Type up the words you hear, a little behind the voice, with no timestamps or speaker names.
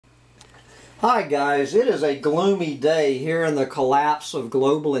Hi guys, it is a gloomy day here in the collapse of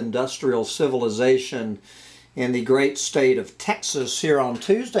global industrial civilization in the great state of Texas here on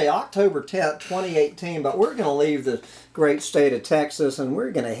Tuesday, October 10th, 2018. But we're going to leave the great state of Texas and we're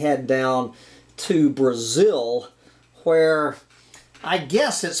going to head down to Brazil, where I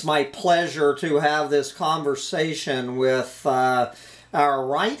guess it's my pleasure to have this conversation with our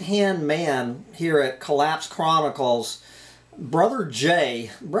right-hand man here at Collapse Chronicles, Brother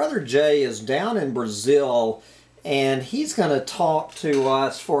Jay. Brother Jay is down in Brazil, and he's going to talk to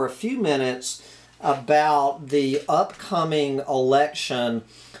us for a few minutes about the upcoming election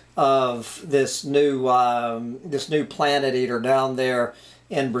of this new planet eater down there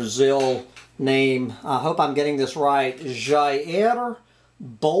in Brazil, named, I hope I'm getting this right, Jair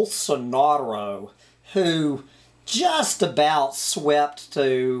Bolsonaro, who just about swept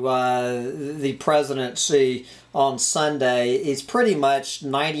to the presidency on Sunday. He's pretty much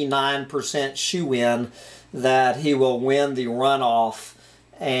 99% shoo-in that he will win the runoff,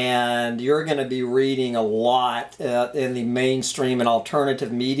 and you're going to be reading a lot in the mainstream and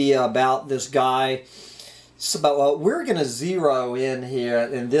alternative media about this guy. So, but what we're going to zero in here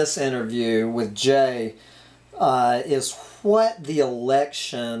in this interview with Jay is what the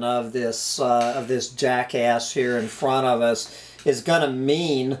election of this jackass here in front of us is going to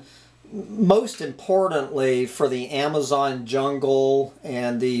mean, most importantly for the Amazon jungle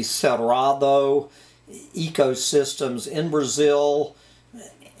and the Cerrado ecosystems in Brazil,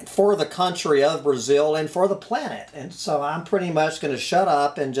 for the country of Brazil, and for the planet. And so I'm pretty much going to shut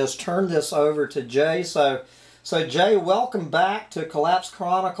up and just turn this over to Jay. So Jay, welcome back to Collapse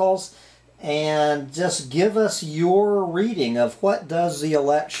Chronicles, and just give us your reading of what does the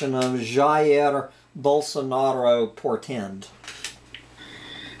election of Jair Bolsonaro portend.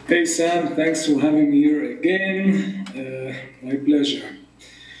 Hey Sam, thanks for having me here again. My pleasure.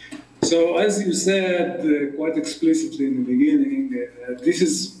 So as you said quite explicitly in the beginning, this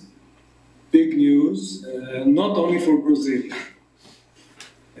is big news, not only for Brazil,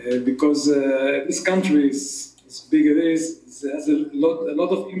 because this country is as big as it is, it has a lot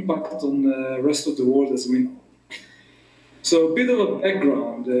of impact on the rest of the world, as we know. So a bit of a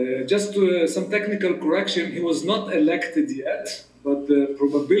background, just some technical correction. He was not elected yet, but the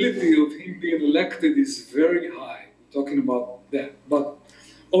probability of him being elected is very high. We're talking about that, but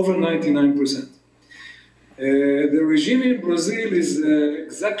over 99%. The regime in Brazil is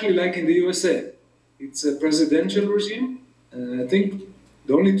exactly like in the USA. It's a presidential regime. I think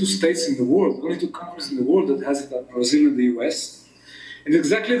the only two states in the world, only two countries in the world that has it are Brazil and the US. It's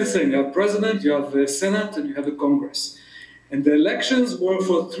exactly the same. You have president, you have a Senate, and you have a Congress. And the elections were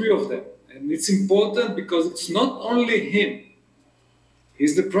for three of them. And it's important because it's not only him.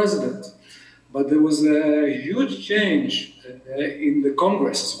 He's the president. But there was a huge change in the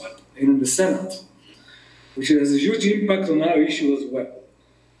Congress as well, and in the Senate, which has a huge impact on our issue as well.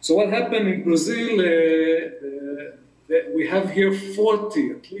 So what happened in Brazil, we have here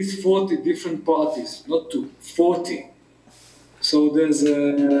 40, at least 40 different parties, not two, 40. So there's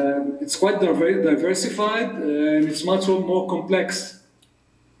it's quite diversified, and it's much more complex.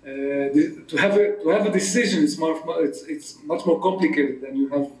 To have a decision, it's much more complicated than you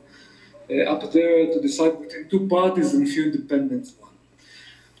have up there to decide between two parties and a few independent ones.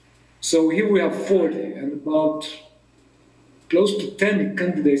 So here we have 40 and about close to 10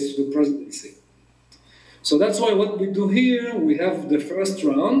 candidates to the presidency. So that's why what we do here, we have the first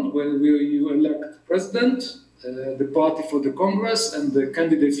round where you elect president, the party for the Congress, and the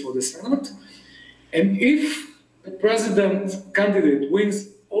candidates for the Senate. And if the president candidate wins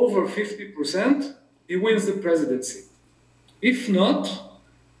over 50%, he wins the presidency. If not,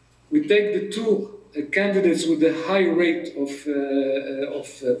 we take the two candidates with the high rate of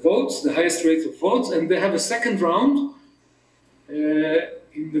votes, the highest rate of votes, and they have a second round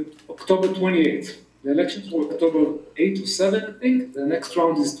in the October 28th. The elections were October 8 to 7, I think. The next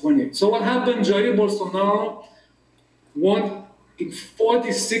round is 28. So what happened? Jair Bolsonaro won in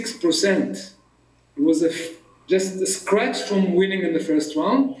 46%. It was just a scratch from winning in the first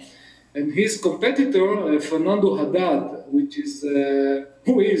round. And his competitor, Fernando Haddad, which is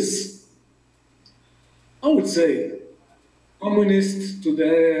who is, I would say, communist to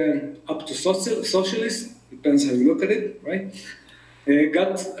the up to socialist, depends how you look at it, right?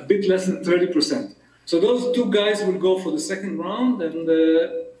 Got a bit less than 30%. So those two guys will go for the second round, and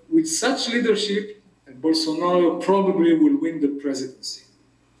with such leadership, Bolsonaro probably will win the presidency.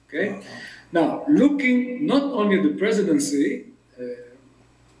 Okay? Now, looking not only at the presidency,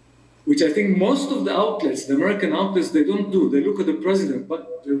 which I think most of the outlets, the American outlets, they don't do. They look at the president.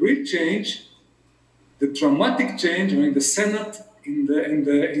 But the real change, the dramatic change in the Senate in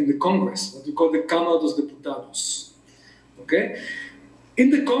the Congress, what we call the Cámara dos Diputados. Okay, in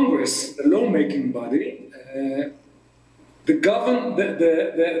the Congress, the lawmaking body,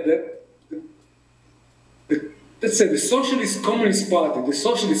 let's say the Socialist Communist Party, let's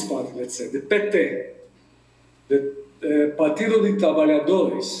say the PT, the Partido de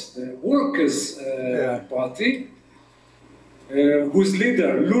Trabalhadores, the Workers' Party, whose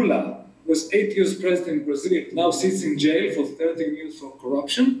leader Lula was 8 years president in Brazil, now sits in jail for 13 years for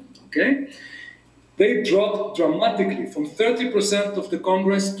corruption. Okay, they dropped dramatically from 30% of the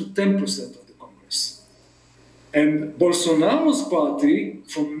Congress to 10% of the Congress. And Bolsonaro's party,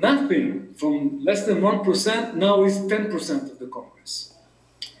 from nothing, from less than 1%, now is 10% of the Congress.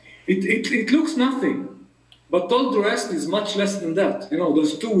 It looks nothing, but all the rest is much less than that. You know,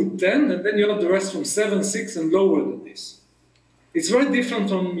 there's 2 with 10, and then you have the rest from 7, 6, and lower than this. It's very different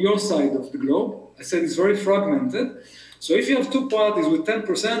from your side of the globe. I said it's very fragmented. So if you have 2 parties with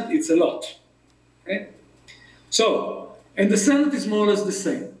 10%, it's a lot. Okay? So, and the Senate is more or less the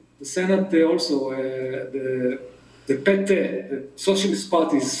same. The Senate also, the PT, the Socialist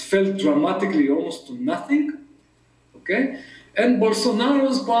parties, fell dramatically almost to nothing. Okay? And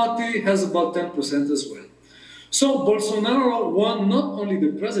Bolsonaro's party has about 10% as well. So Bolsonaro won not only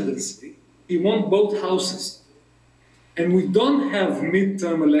the presidency, he won both houses. And we don't have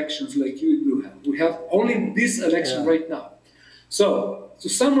midterm elections like you do have. We have only this election right now. So, to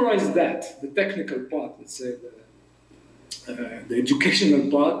summarize that, the technical part, let's say the educational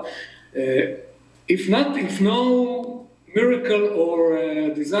part, if no miracle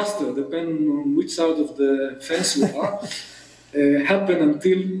or disaster, depending on which side of the fence you are, happen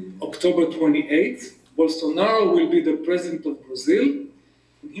until October 28th, Bolsonaro will be the president of Brazil,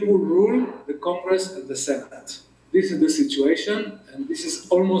 and he will rule the Congress and the Senate. This is the situation, and this is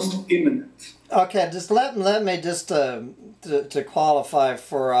almost imminent. Okay, just let me just to qualify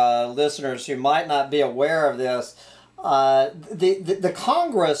for listeners who might not be aware of this. The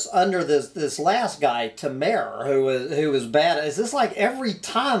Congress under this last guy, Temer, who was bad. Is this like every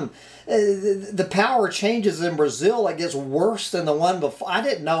time the power changes in Brazil, it gets worse than the one before? I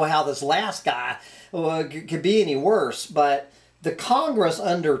didn't know how this last guy could be any worse, but the Congress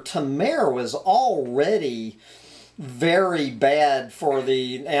under Temer was already very bad for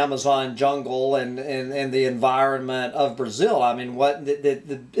the Amazon jungle and the environment of Brazil. I mean,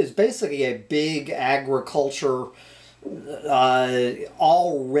 it's basically a big agriculture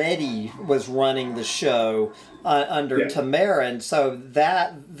already was running the show under Temer, and so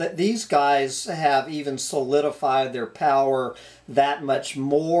that these guys have even solidified their power that much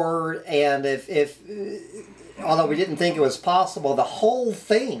more. And if although we didn't think it was possible, the whole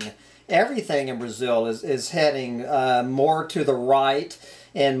thing, everything in Brazil is heading more to the right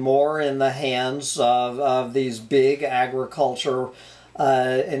and more in the hands of these big agriculture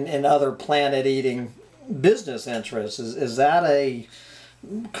and other planet-eating business interests. Is that a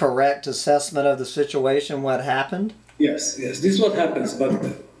correct assessment of the situation, what happened? Yes, this is what happens. But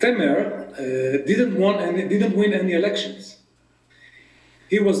Temer didn't win any elections.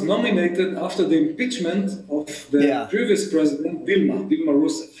 He was nominated after the impeachment of the previous president, Dilma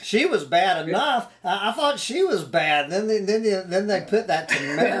Rousseff. She was bad enough. I thought she was bad. Then they put that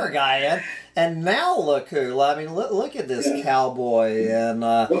Temer guy in, and now look who. I mean, look at this cowboy. And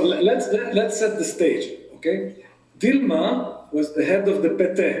well, let's set the stage, okay? Dilma was the head of the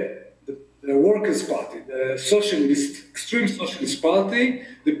PT, the Workers' Party, the extreme socialist party.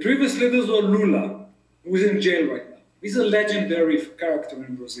 The previous leaders were Lula, who is in jail right now. He's a legendary character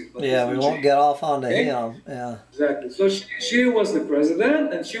in Brazil. Yeah, we won't get off onto him. Yeah, exactly. So she was the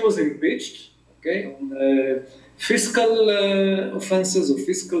president, and she was impeached, okay, on fiscal offenses or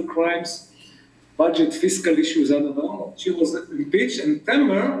fiscal crimes, fiscal issues, I don't know. She was impeached, and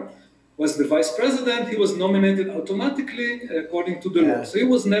Temer was the vice president. He was nominated automatically according to the law. So he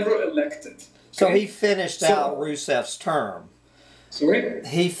was never elected. Okay? So he finished out Rousseff's term. Sorry?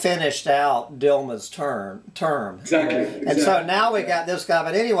 He finished out Dilma's term. Exactly. And so now we got this guy.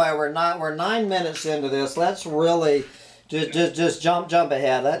 But anyway, we're 9 minutes into this. Let's really just jump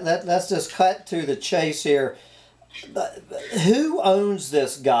ahead. Let's just cut to the chase here. Who owns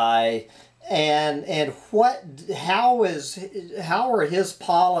this guy, and how are his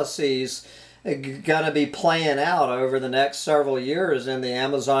policies going to be playing out over the next several years in the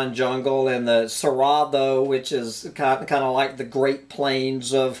Amazon jungle and the Cerrado, which is kind of like the Great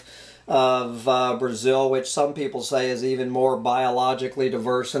Plains of Brazil, which some people say is even more biologically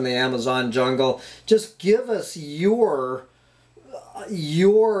diverse than the Amazon jungle. Just give us your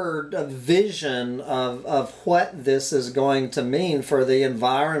vision of what this is going to mean for the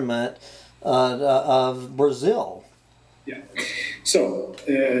environment of Brazil. Yeah. So,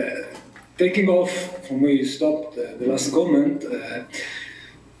 taking off from where you stopped the last comment,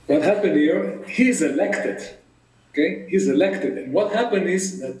 what happened here, he's elected. Okay? He's elected. And what happened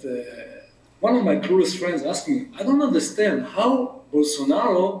is that one of my closest friends asked me, I don't understand how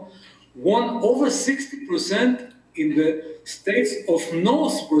Bolsonaro won over 60% in the states of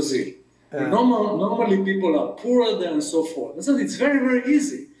North Brazil. Normally people are poorer there and so forth. I said, it's very, very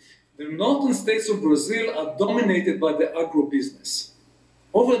easy. The northern states of Brazil are dominated by the agribusiness.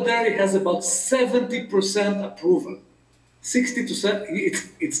 Over there, he has about 70% approval. 60 to 70,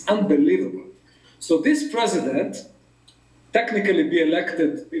 it's unbelievable. So this president, technically be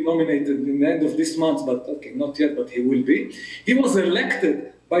elected, be nominated in the end of this month, but okay, not yet, but he will be. He was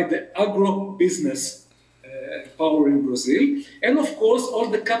elected by the agro-business power in Brazil, and of course all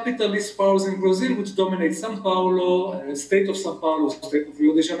the capitalist powers in Brazil, which dominate São Paulo, state of São Paulo, state of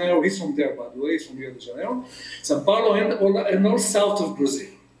Rio de Janeiro. He's from there, by the way, he's from Rio de Janeiro, São Paulo, and all south of Brazil.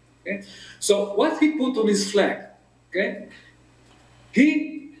 Okay? So what he put on his flag, okay?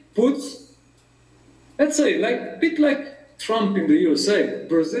 He puts, let's say, like a bit like Trump in the USA,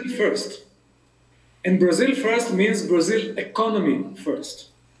 Brazil first. And Brazil first means Brazil economy first.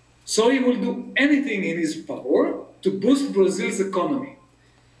 So he will do anything in his power to boost Brazil's economy.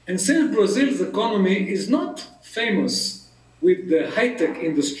 And since Brazil's economy is not famous with the high-tech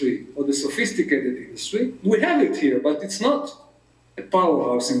industry or the sophisticated industry, we have it here, but it's not a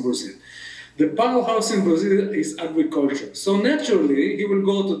powerhouse in Brazil. The powerhouse in Brazil is agriculture. So naturally, he will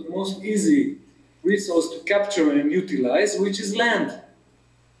go to the most easy resource to capture and utilize, which is land.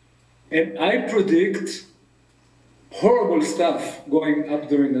 And I predict horrible stuff going up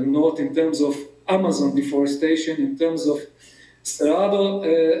there in the north in terms of Amazon deforestation, in terms of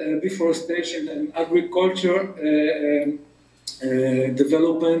Cerrado deforestation and agriculture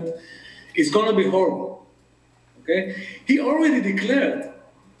development. It's going to be horrible. Okay? He already declared,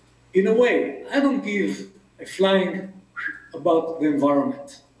 in a way, I don't give a flying about the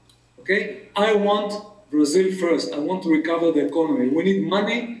environment. Okay? I want Brazil first. I want to recover the economy. We need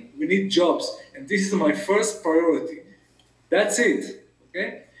money, we need jobs, and this is my first priority. That's it.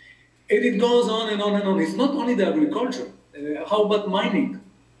 Okay? And it goes on and on and on. It's not only the agriculture. How about mining?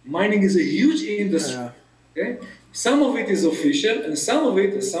 Mining is a huge industry. Okay? Some of it is official, and some of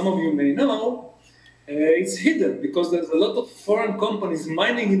it, as some of you may know, it's hidden because there's a lot of foreign companies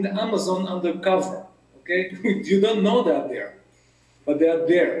mining in the Amazon undercover. Okay? You don't know that there, but they are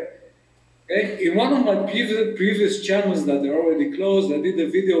there. Okay? In one of my previous channels that are already closed, I did a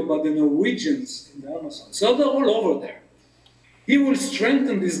video about the Norwegians in the Amazon. So they're all over there. He will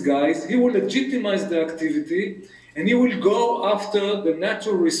strengthen these guys, he will legitimize the activity, and he will go after the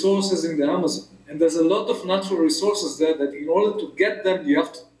natural resources in the Amazon. And there's a lot of natural resources there that in order to get them, you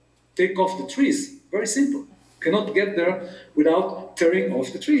have to take off the trees. Very simple. You cannot get there without tearing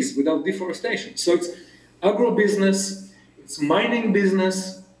off the trees, without deforestation. So it's agro-business, it's mining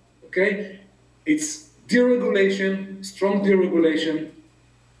business, okay? It's deregulation, strong deregulation.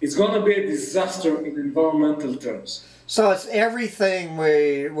 It's going to be a disaster in environmental terms. So it's everything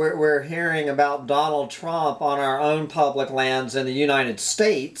we're hearing about Donald Trump on our own public lands in the United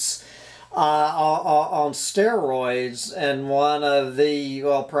States on steroids, and one of the,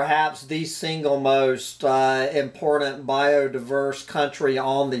 well, perhaps the single most important biodiverse country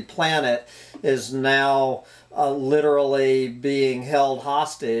on the planet is now literally being held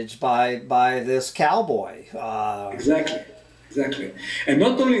hostage by this cowboy. Exactly. Exactly. And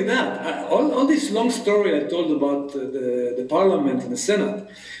not only that, all this long story I told about the parliament and the Senate,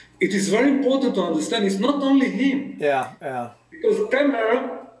 it is very important to understand it's not only him. Yeah, yeah. Because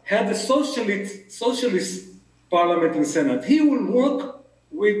Temer had a socialist parliament and Senate. He will work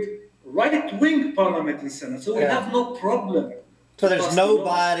with right-wing parliament and Senate, so we have no problem. So there's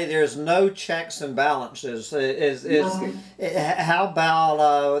nobody, there's no checks and balances. How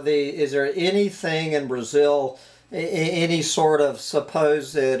about is there anything in Brazil, any sort of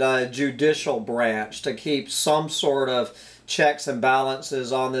supposed judicial branch to keep some sort of checks and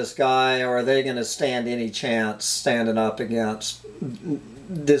balances on this guy, or are they going to stand any chance standing up against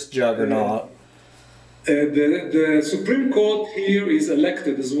this juggernaut? The Supreme Court here is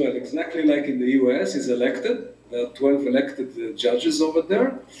elected as well, exactly like in the US, is elected. There are 12 elected judges over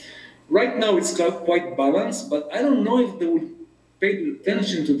there. Right now it's quite balanced, but I don't know if they will pay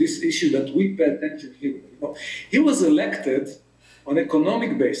attention to this issue that we pay attention here. You know, he was elected on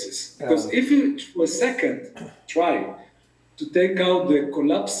economic basis, because if you for a second try to take out the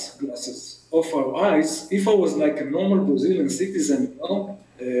collapse glasses off our eyes, if I was like a normal Brazilian citizen, you know,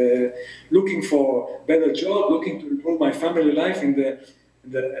 looking for a better job, looking to improve my family life in the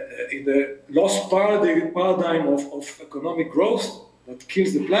in the lost paradigm of economic growth that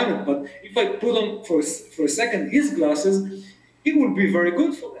kills the planet. But if I put on for a second his glasses, it would be very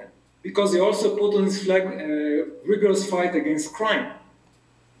good for them, because he also put on his flag rigorous fight against crime.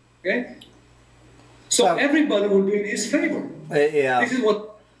 Okay, so everybody will be in his favor. Yeah.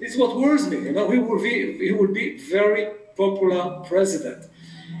 This is what worries me. You know, he will be very popular president,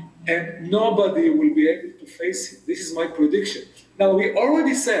 and nobody will be able to face him. This is my prediction. Now, we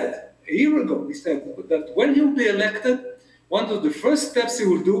already said a year ago. We said that when he will be elected, one of the first steps he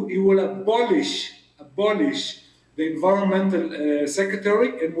will do, he will abolish the environmental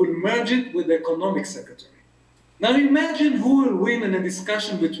secretary and will merge it with the economic secretary. Now imagine who will win in a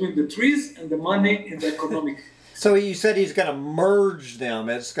discussion between the trees and the money in the economic. So you said he's going to merge them.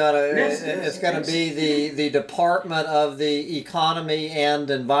 It's got to be the Department of the Economy and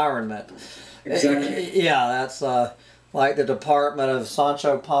Environment. Exactly. Yeah, that's like the Department of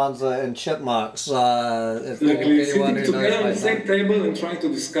Sancho Panza and Chipmunks. Exactly. Sitting together on the same table and trying to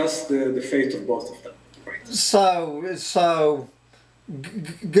discuss the fate of both of them. Right. So,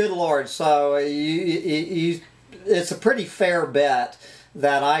 good Lord. So it's a pretty fair bet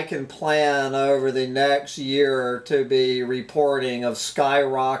that I can plan over the next year to be reporting of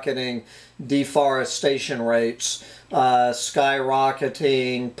skyrocketing deforestation rates,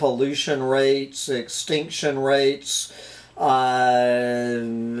 skyrocketing pollution rates, extinction rates,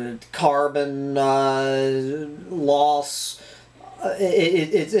 carbon loss.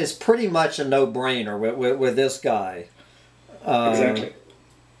 It's pretty much a no-brainer with this guy. Exactly.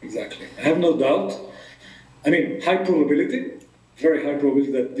 I have no doubt. I mean, high probability, very high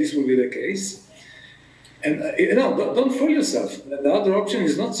probability that this will be the case. And don't fool yourself. The other option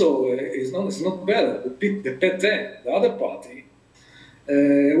is not bad. The PT, the other party,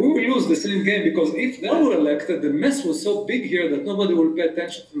 we will lose the same game, because if they were elected, the mess was so big here that nobody will pay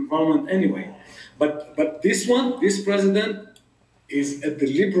attention to the environment anyway. But this president is a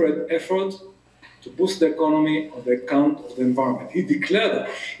deliberate effort to boost the economy on the account of the environment. He declared it.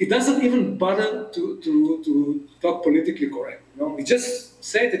 He doesn't even bother to talk politically correct. You know? He just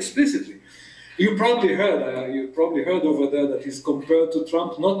said it explicitly. You probably heard over there that he's compared to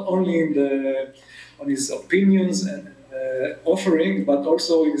Trump not only on his opinions and offering, but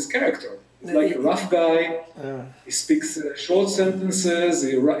also in his character. He's like a rough guy. He speaks short sentences.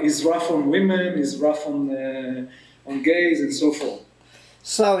 He's rough on women. He's rough on gays and so forth.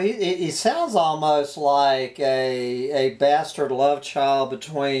 So he sounds almost like a bastard love child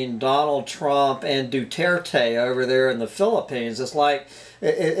between Donald Trump and Duterte over there in the Philippines. It's like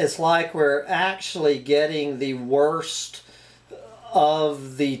we're actually getting the worst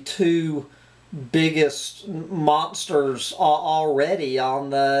of the two biggest monsters already out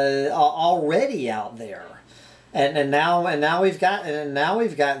there, and now we've got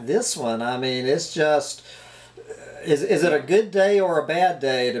this one. I mean, it's just. Is it a good day or a bad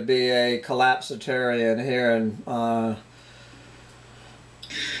day to be a collapsitarian here?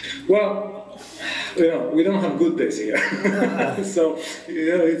 Well, we don't have good days here. So,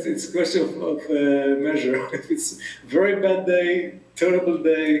 it's a question of measure. If it's very bad day, terrible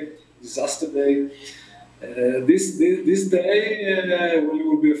day, disaster day, this day, when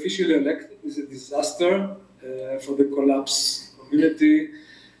you will be officially elected, is a disaster for the collapse community.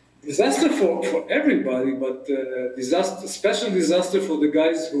 Disaster for everybody, but special disaster for the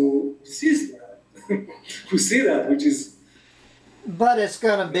guys who see that, which is. But it's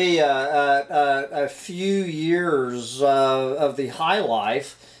going to be a few years of the high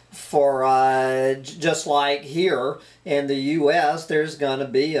life for just like here in the U.S. There's going to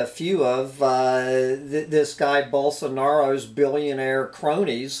be a few of this guy Bolsonaro's billionaire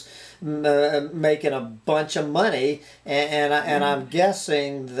cronies. Making a bunch of money, and I'm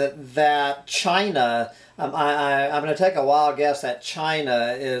guessing that China. I'm going to take a wild guess that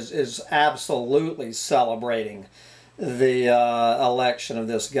China is absolutely celebrating the election of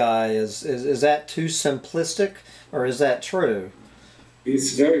this guy. Is that too simplistic, or is that true?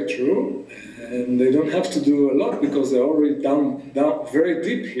 It's very true, and they don't have to do a lot because they're already down very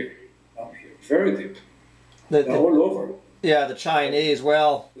deep here, very deep. They're all over. Yeah, the Chinese.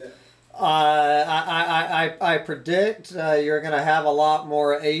 Well. Yeah. I predict you're going to have a lot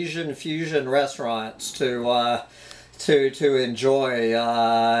more Asian fusion restaurants to enjoy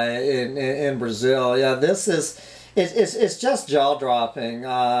in Brazil. Yeah, it's just jaw dropping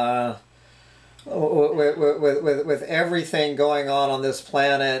with everything going on this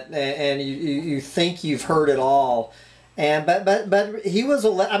planet, and you think you've heard it all, And but he was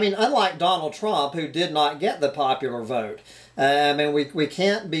I mean, unlike Donald Trump, who did not get the popular vote. I mean, we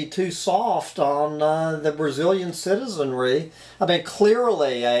can't be too soft on the Brazilian citizenry. I mean,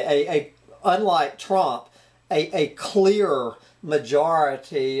 clearly, unlike Trump, a clear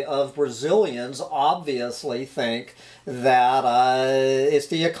majority of Brazilians obviously think that it's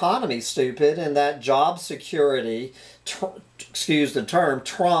the economy, stupid, and that job security, excuse the term,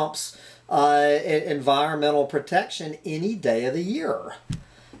 trumps environmental protection any day of the year.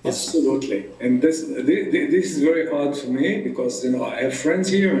 Absolutely, and this is very hard for me because I have friends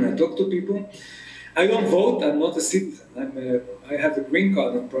here and I talk to people. I don't vote. I'm not a citizen. I have a green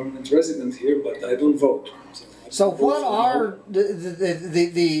card. I'm permanent resident here, but I don't vote. So what are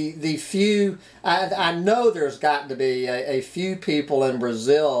the few? I know there's got to be a few people in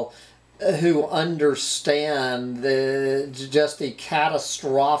Brazil who understand just the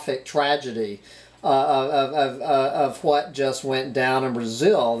catastrophic tragedy of what just went down in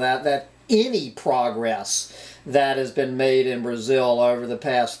Brazil. That any progress that has been made in Brazil over the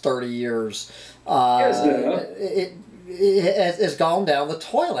past 30 years, it has gone down the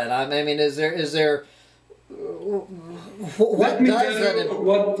toilet. I mean, is there what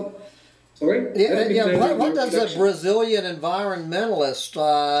does a Brazilian environmentalist,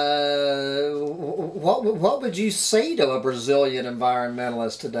 what would you say to a Brazilian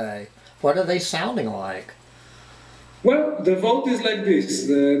environmentalist today? What are they sounding like? Well, the vote is like this.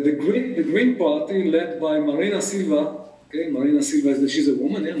 The Green Party, led by Marina Silva. Okay, Marina Silva, she's a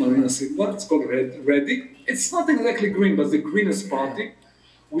woman, yeah, Marina Silva. It's called Redi. It's not exactly green, but the greenest party,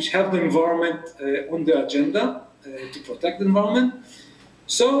 which have the environment on the agenda to protect the environment.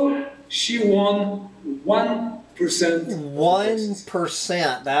 So she won 1%.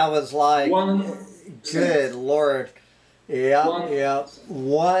 1%. That was like 1%. Good Lord. Yeah.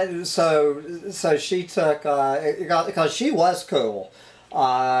 One. So she took because she was cool.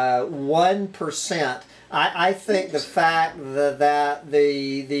 1%. I think the fact that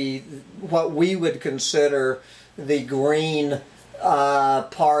the what we would consider the Green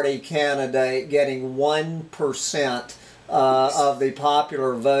Party candidate getting 1% of the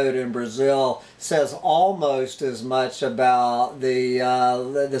popular vote in Brazil says almost as much about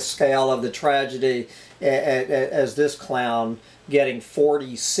the scale of the tragedy as this clown getting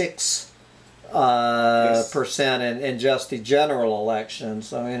 46% in just the general election.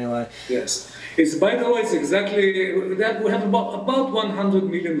 So anyway. Yes. It's, by the way, it's exactly that we have about 100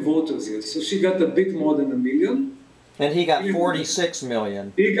 million voters here. So she got a bit more than a million. And he got 46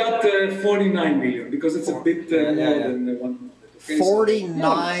 million. He got 49 million because it's a bit more than 100. Okay,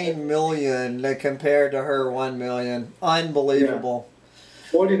 49 million compared to her 1 million. Unbelievable.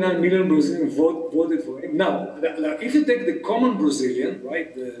 49 million Brazilians voted for him. Now, if you take the common Brazilian,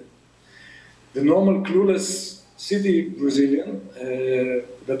 right, the normal clueless city Brazilian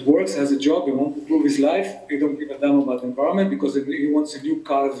that works, has a job, he wants to improve his life, he don't give a damn about the environment because he wants a new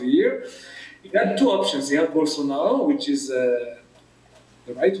car every year. He had two options. He had Bolsonaro, which is the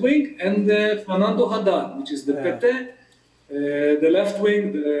right wing, and Fernando Haddad, which is the PT, the left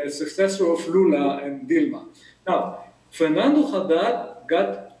wing, the successor of Lula and Dilma. Now, Fernando Haddad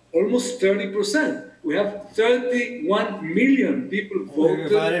got almost 30%. We have 31 million people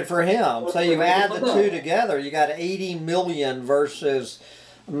voted for him. So you add the two together, you got 80 million versus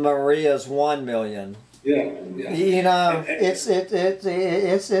Maria's 1 million. Yeah. You know, it's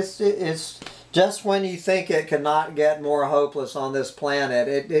just when you think it cannot get more hopeless on this planet,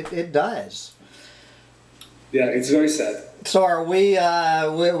 it does. Yeah, it's very sad. So are we?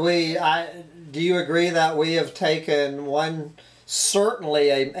 Do you agree that we have taken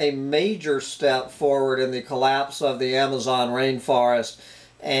certainly a major step forward in the collapse of the Amazon rainforest,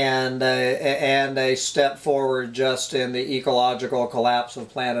 and a step forward just in the ecological collapse of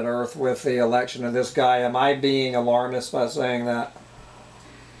planet Earth with the election of this guy? Am I being alarmist by saying that?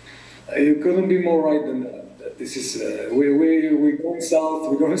 You couldn't be more right than that. This is we're going south.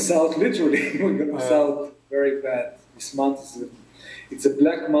 We're going south literally. We're going south very bad. This month it's a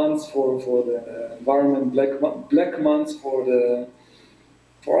black month for the environment. Black month for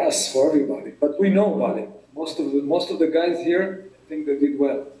us, for everybody. But we know about it. Most of the guys here, I think they did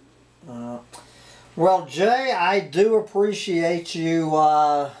well. Well, Jay, I do appreciate you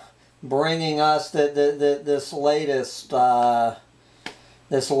bringing us this latest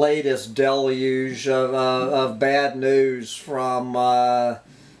deluge of bad news from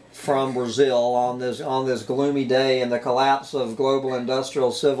Brazil on this gloomy day and the collapse of global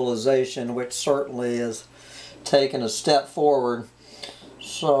industrial civilization, which certainly has taken a step forward.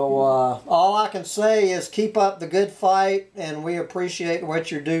 So all I can say is keep up the good fight, and we appreciate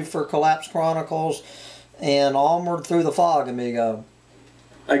what you do for Collapse Chronicles. and onward through the fog, amigo.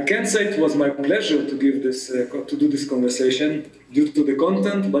 I can't say it was my pleasure to give this to do this conversation due to the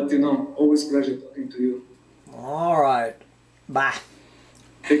content, but always pleasure talking to you. All right. Bye.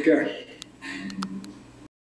 Take care.